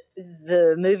 movies.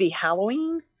 The movie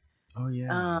Halloween. Oh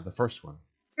yeah, the first one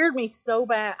scared me so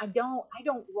bad. I don't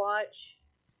watch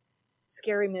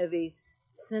scary movies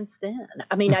since then.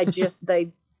 I mean, I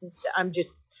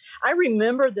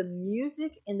remember the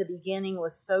music in the beginning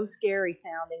was so scary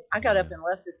sounding. I got up and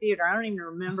left the theater. I don't even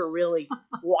remember really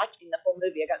watching the whole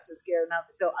movie. I got so scared,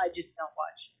 so I just don't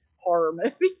watch horror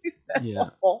movies. Yeah.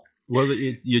 Well,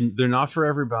 they're not for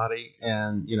everybody,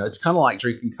 and it's kind of like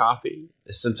drinking coffee.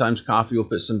 Sometimes coffee will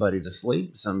put somebody to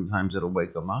sleep. Sometimes it'll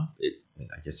wake them up.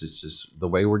 I guess it's just the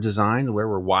way we're designed, the way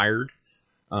we're wired.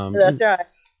 That's right.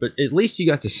 But at least you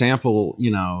got to sample,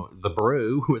 the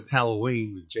brew with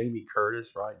Halloween with Jamie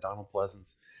Curtis, right? Donald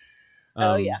Pleasance.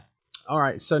 Oh yeah. All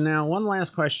right, so now one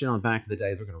last question on Back of the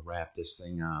Day. We're going to wrap this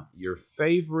thing up. Your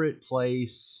favorite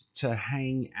place to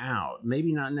hang out?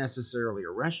 Maybe not necessarily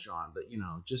a restaurant, but,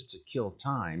 just to kill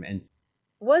time. And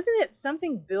wasn't it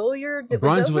something billiards? It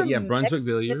Brunswick, Brunswick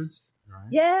Billiards. Right?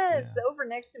 Yes, over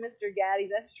next to Mr.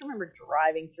 Gaddy's. I just remember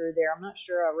driving through there. I'm not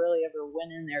sure I really ever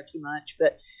went in there too much,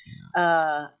 but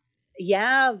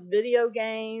video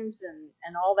games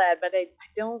and all that. But I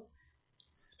don't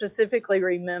specifically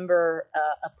remember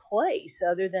a place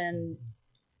other than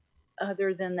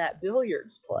that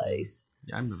billiards place.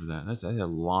 Yeah, I remember that. I had a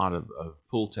lot of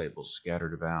pool tables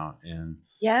scattered about, and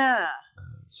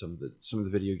some of the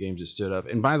video games that stood up.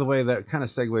 And by the way, that kind of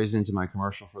segues into my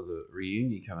commercial for the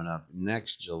reunion coming up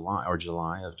next July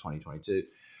of 2022.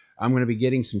 I'm going to be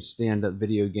getting some stand-up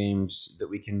video games that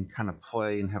we can kind of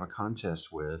play and have a contest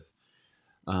with.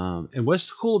 And what's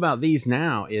cool about these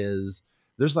now is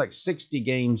there's like 60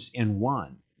 games in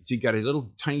one. So you got a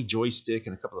little tiny joystick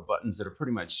and a couple of buttons that are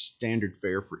pretty much standard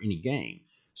fare for any game.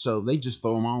 So they just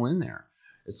throw them all in there.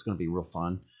 It's going to be real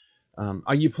fun.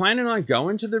 Are you planning on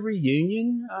going to the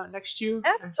reunion next year?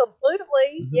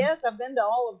 Absolutely. Mm-hmm. Yes, I've been to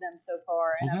all of them so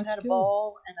far, and I've had a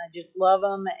ball, and I just love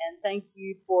them. And thank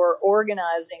you for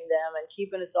organizing them and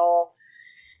keeping us all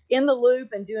in the loop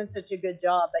and doing such a good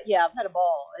job. But yeah, I've had a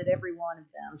ball at every one of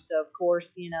them. So of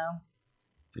course,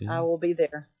 I will be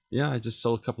there. Yeah, I just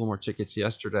sold a couple more tickets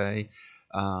yesterday.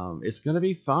 It's going to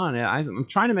be fun. I'm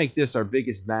trying to make this our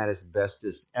biggest, baddest,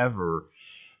 bestest ever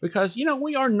because,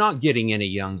 we are not getting any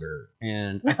younger.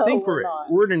 And I think we're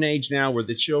at an age now where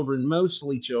the children,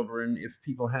 mostly children, if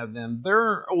people have them,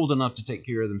 they're old enough to take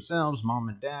care of themselves. Mom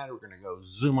and dad are going to go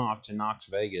zoom off to Knox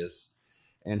Vegas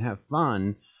and have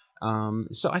fun.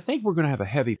 So I think we're going to have a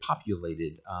heavy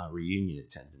populated reunion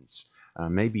attendance.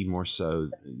 Maybe more so.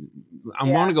 I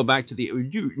want to go back to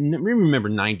you remember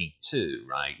 92,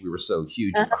 right? We were so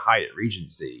huge at the Hyatt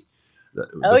Regency.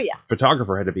 Oh, yeah.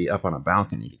 photographer had to be up on a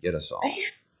balcony to get us all.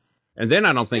 And then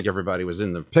I don't think everybody was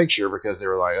in the picture because they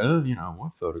were like, oh,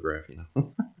 what photograph,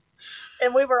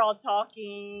 And we were all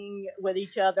talking with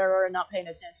each other and not paying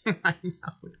attention. I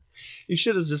know. You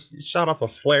should have just shot off a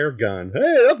flare gun.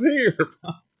 Hey, up here.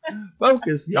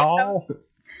 Focus, y'all.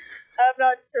 I'm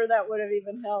not sure that would have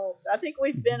even helped. I think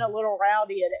we've been a little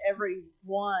rowdy at every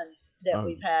one that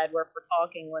we've had where we're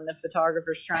talking when the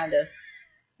photographer's trying to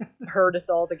herd us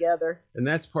all together. And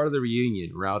that's part of the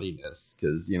reunion, rowdiness,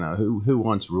 because, who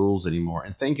wants rules anymore?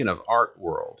 And thinking of Art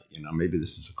World, maybe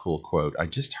this is a cool quote. I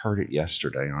just heard it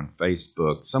yesterday on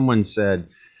Facebook. Someone said,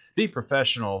 be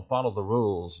professional, follow the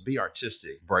rules, be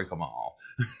artistic, break them all.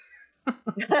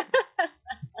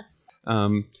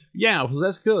 Yeah, well,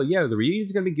 that's cool. Yeah, the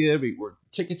reunion's going to be good.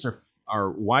 Tickets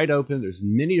are wide open. There's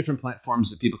many different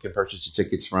platforms that people can purchase the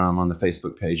tickets from. On the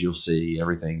Facebook page, you'll see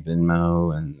everything,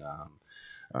 Venmo and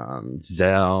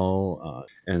Zelle,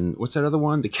 and what's that other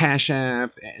one? The Cash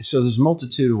App. So there's a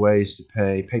multitude of ways to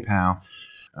pay. PayPal.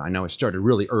 I know it started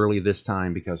really early this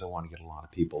time because I want to get a lot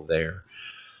of people there.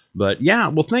 But yeah,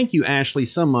 well, thank you, Ashley,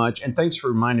 so much. And thanks for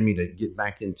reminding me to get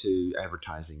back into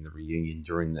advertising the reunion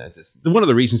during this. It's one of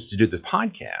the reasons to do the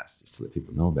podcast is to let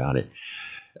people know about it.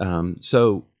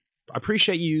 So I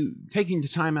appreciate you taking the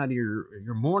time out of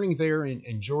your morning there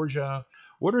in Georgia.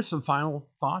 What are some final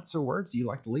thoughts or words you'd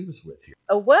like to leave us with here?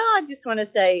 Well, I just want to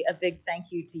say a big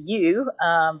thank you to you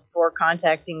for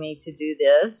contacting me to do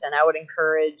this. And I would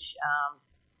encourage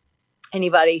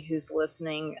anybody who's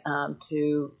listening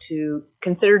to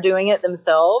consider doing it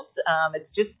themselves.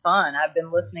 It's just fun. I've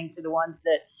been listening to the ones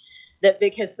that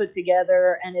Vic has put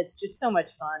together, and it's just so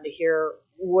much fun to hear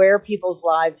where people's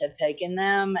lives have taken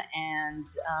them and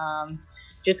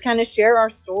just kind of share our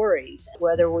stories.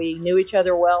 Whether we knew each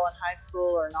other well in high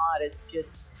school or not, it's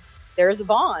just there's a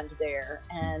bond there,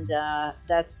 and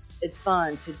it's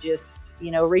fun to just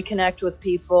reconnect with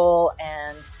people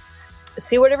and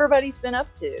see what everybody's been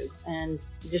up to and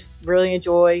just really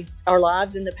enjoy our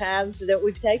lives and the paths that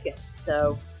we've taken.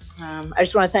 So I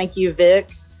just want to thank you, Vic,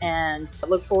 and I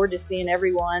look forward to seeing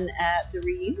everyone at the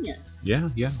reunion. Yeah.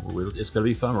 It's going to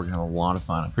be fun. We're going to have a lot of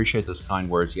fun. I appreciate those kind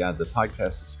words. Yeah, the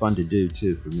podcast is fun to do,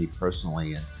 too, for me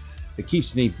personally. And it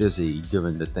keeps me busy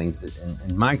doing the things that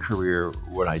in my career,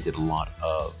 what I did a lot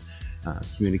of,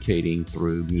 communicating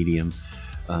through medium.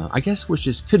 I guess which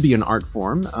could be an art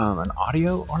form, an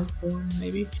audio art form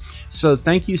maybe. So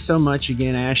thank you so much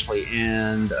again, Ashley,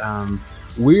 and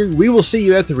we will see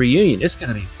you at the reunion. It's going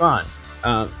to be fun.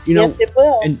 Yes, it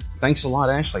will. And thanks a lot,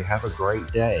 Ashley. Have a great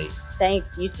day.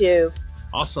 Thanks, you too.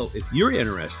 Also, if you're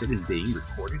interested in being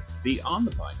recorded, be on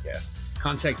the podcast,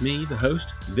 contact me, the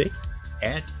host, Vic,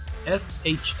 at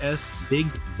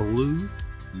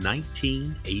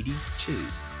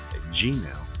FHSBigBlue1982 at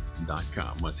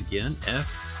gmail.com. Once again,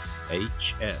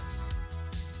 FHS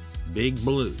Big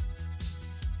Blue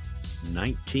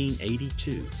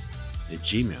 1982 at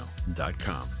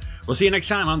gmail.com. We'll see you next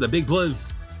time on The Big Blue.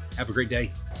 Have a great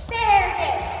day.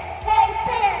 Farragut! Hey,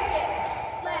 Farragut!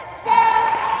 Let's go!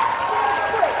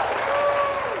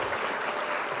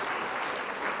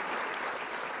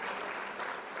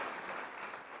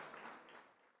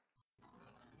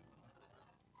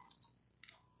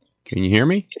 Can you hear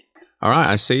me? All right,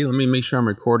 I see. Let me make sure I'm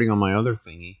recording on my other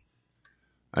thingy.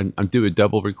 I'm doing a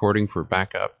double recording for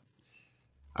backup.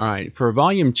 All right, for a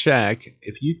volume check,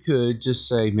 if you could just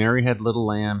say, Mary had a little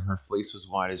lamb, her fleece was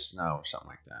white as snow, or something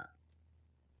like that.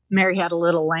 Mary had a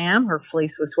little lamb, her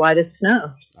fleece was white as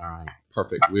snow. All right,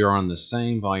 perfect. We are on the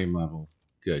same volume level.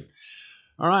 Good.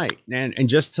 All right, and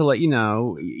just to let you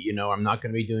know, I'm not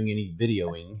going to be doing any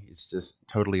videoing. It's just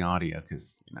totally audio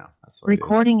because, that's what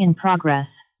Recording in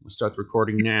progress. We'll start the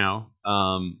recording now.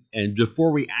 And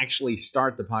before we actually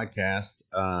start the podcast,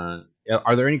 are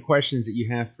there any questions that you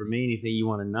have for me? Anything you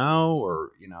want to know?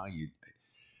 Or,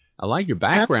 I like your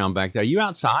background back there. Are you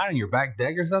outside on your back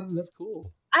deck or something? That's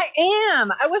cool. I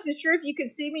am. I wasn't sure if you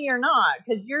could see me or not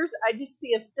because yours, I just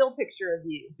see a still picture of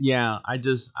you. Yeah, I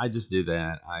just do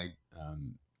that.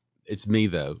 It's me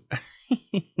though.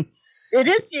 It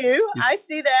is you. I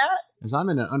see that. Because I'm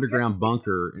in an underground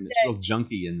bunker and it's real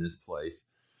junky in this place.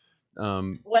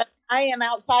 Well, I am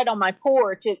outside on my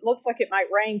porch. It looks like it might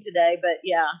rain today, but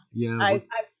yeah. I'm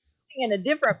in a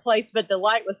different place, but the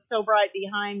light was so bright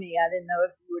behind me, I didn't know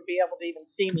if you would be able to even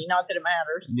see me. Not that it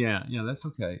matters. Yeah, that's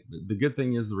okay. But the good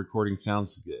thing is the recording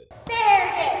sounds good.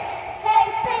 Farragut!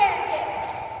 Hey,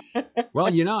 Farragut!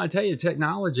 Well, I tell you,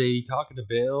 technology, talking to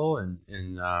Bill and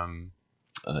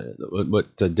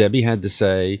what Debbie had to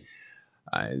say,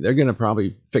 they're going to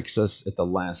probably fix us at the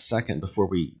last second before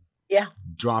we Yeah.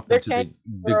 drop They're into the changing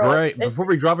the grave. world. Before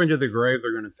we drop into the grave,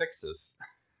 they're going to fix us.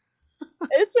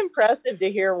 It's impressive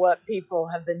to hear what people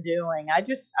have been doing.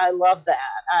 I love that.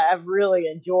 I've really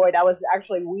enjoyed. I was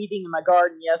actually weeding in my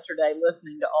garden yesterday,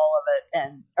 listening to all of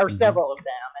it, or several of them,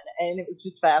 and it was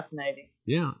just fascinating.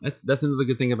 Yeah, that's another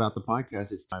good thing about the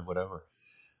podcast. It's time, whatever.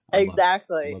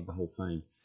 Exactly. I love the whole thing.